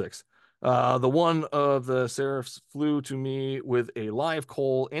 let's go to 6. The one of the seraphs flew to me with a live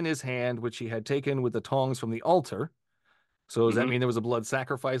coal in his hand, which he had taken with the tongs from the altar. So does that mean there was a blood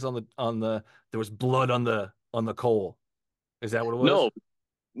sacrifice there was blood on the coal? Is that what it was?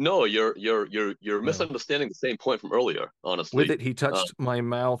 No, you're misunderstanding the same point from earlier, honestly. With it, he touched my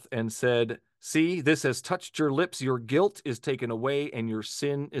mouth and said, "See, this has touched your lips. Your guilt is taken away and your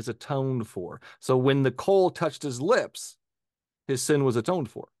sin is atoned for." So when the coal touched his lips, his sin was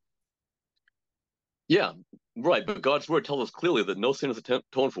atoned for. Yeah, right. But God's word tells us clearly that no sin is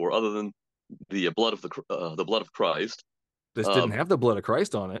atoned for other than the blood of the blood of Christ. This didn't have the blood of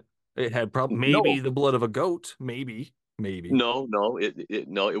Christ on it. It had maybe the blood of a goat, maybe. No,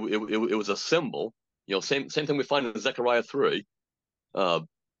 it was a symbol. Same thing we find in Zechariah 3.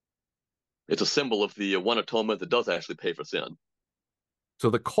 It's a symbol of the one atonement that does actually pay for sin. So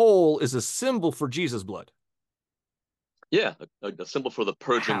the coal is a symbol for Jesus' blood. Yeah, a symbol for the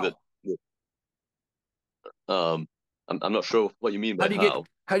purging that. I'm not sure what you mean by how.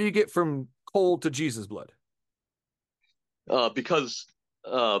 How do you get from coal to Jesus' blood? Because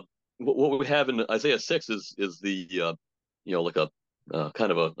what we have in Isaiah 6 is the like a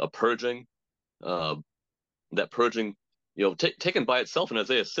kind of a purging. That purging, taken by itself in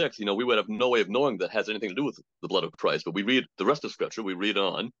Isaiah 6, we would have no way of knowing that has anything to do with the blood of Christ. But we read the rest of Scripture. We read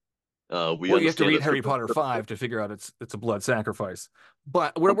on. You have to read Harry Potter 5 to figure out it's a blood sacrifice.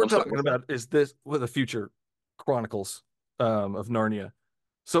 But what we're talking about is this with the future Chronicles of Narnia.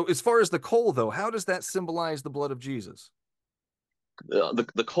 So as far as the coal, though, how does that symbolize the blood of Jesus?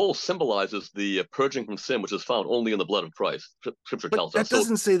 The coal symbolizes the purging from sin, which is found only in the blood of Christ. Scripture tells us. That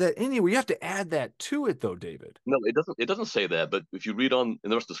doesn't say that anywhere. You have to add that to it, though, David. No, it doesn't. It doesn't say that. But if you read on in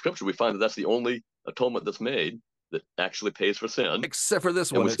the rest of the Scripture, we find that that's the only atonement that's made that actually pays for sin. Except for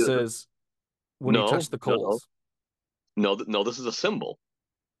this one, it says when he touched the coals. No, this is a symbol.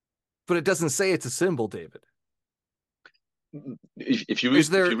 But it doesn't say it's a symbol, David. If you read, is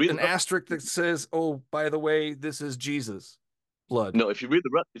there an asterisk that says, "Oh, by the way, this is Jesus' blood"? No. If you read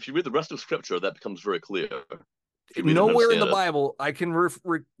the rest of Scripture, that becomes very clear. Nowhere in the Bible I can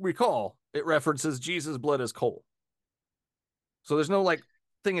recall it references Jesus' blood as coal. So there's no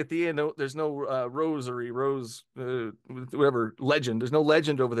thing at the end. There's no whatever legend. There's no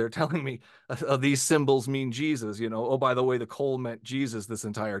legend over there telling me these symbols mean Jesus. Oh, by the way, the coal meant Jesus this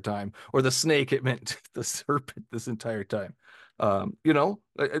entire time, or the snake, it meant the serpent this entire time.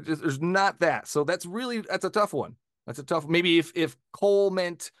 There's not that. So that's a tough one. That's a tough. Maybe if coal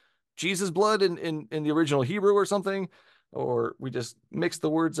meant Jesus' blood in the original Hebrew or something, or we just mix the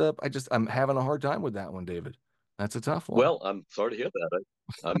words up. I'm having a hard time with that one, David. That's a tough one. Well, I'm sorry to hear that.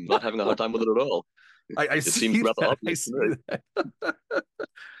 I'm not having a hard time with it at all. It seems rather obvious to me.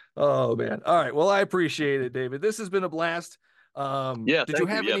 Oh, man. All right. Well, I appreciate it, David. This has been a blast. Yeah. Did you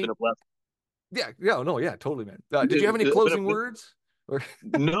have any? Been a blast. Yeah, totally, man. Did you have any closing words?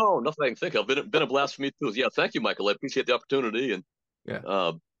 No, nothing I can think of. Been a blast for me too. Yeah, thank you, Michael. I appreciate the opportunity. And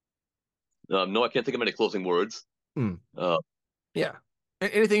no, I can't think of any closing words. Yeah.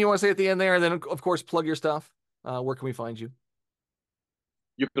 Anything you want to say at the end there, and then of course plug your stuff. Where can we find you?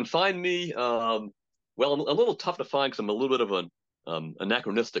 You can find me. I'm a little tough to find because I'm a little bit of an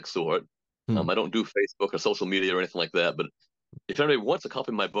anachronistic sort. I don't do Facebook or social media or anything like that. But if anybody wants a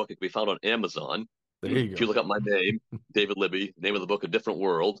copy of my book, it can be found on Amazon. There you go. If you look up my name, David Libby, name of the book, A Different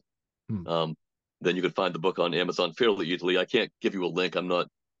World, then you can find the book on Amazon fairly easily. I can't give you a link. I'm not,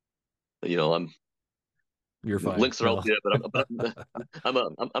 You're fine. Links are out there, but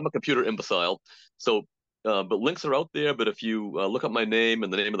I'm a computer imbecile. So, but links are out there. But if you look up my name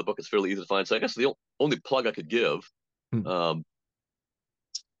and the name of the book, it's fairly easy to find. So I guess the only plug I could give,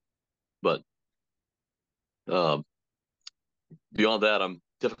 but beyond that, I'm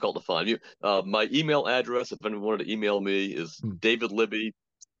difficult to find. My email address, if anyone wanted to email me, is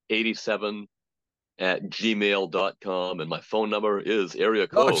davidlibby87@gmail.com, and my phone number is area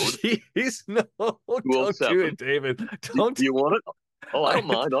code. Oh, jeez, no, don't do it, David. Don't. Do you want it? Oh, I don't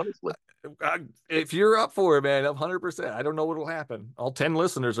mind, honestly. If you're up for it, man, 100%. I don't know what'll happen. All 10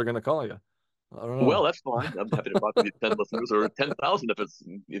 listeners are going to call you. I don't know. Well, that's fine. I'm happy to talk to 10 listeners, or 10,000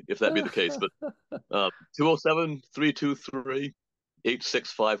 if that be the case. But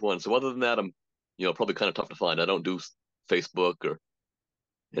 207-323-8651. So other than that, I'm probably kind of tough to find. I don't do Facebook or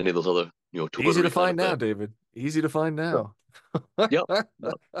any of those other Twitter. Easy to find now, David. Easy to find now. Yep.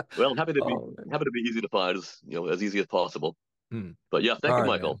 Well, I'm happy to be easy to find, as easy as possible. But yeah, thank you,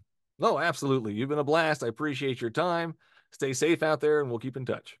 Michael. Man. No, absolutely. You've been a blast. I appreciate your time. Stay safe out there, and we'll keep in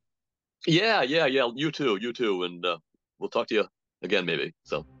touch. Yeah. You too. And we'll talk to you again, maybe.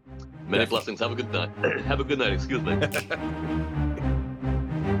 So many blessings. Have a good night. Have a good night. Excuse me.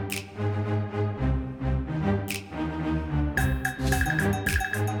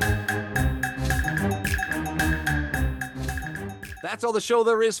 That's all the show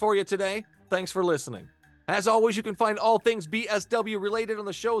there is for you today. Thanks for listening. As always, you can find all things BSW related on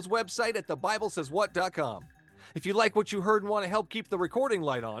the show's website at thebiblesayswhat.com. If you like what you heard and want to help keep the recording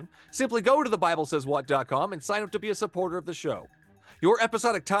light on, simply go to thebiblesayswhat.com and sign up to be a supporter of the show. Your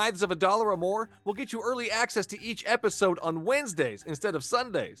episodic tithes of $1 or more will get you early access to each episode on Wednesdays instead of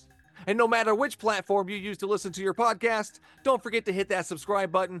Sundays. And no matter which platform you use to listen to your podcast, don't forget to hit that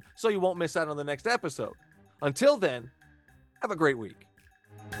subscribe button so you won't miss out on the next episode. Until then, have a great week.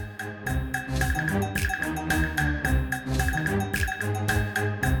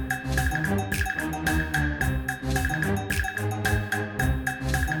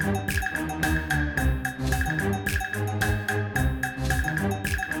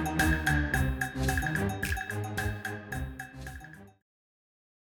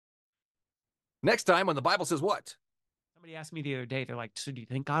 Next time on The Bible Says What? Somebody asked me the other day, they're like, so do you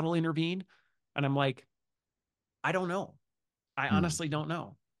think God will intervene? And I'm like, I don't know. I honestly don't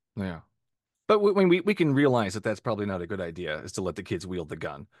know. Yeah. But when we can realize that that's probably not a good idea, is to let the kids wield the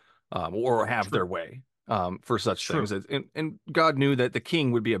gun or have their way for such things. And God knew that the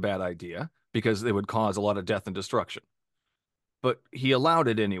king would be a bad idea because it would cause a lot of death and destruction. But he allowed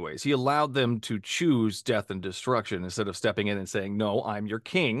it anyways. He allowed them to choose death and destruction instead of stepping in and saying, no, I'm your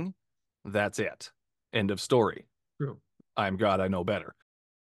king. That's it. End of story. True. I'm God. I know better.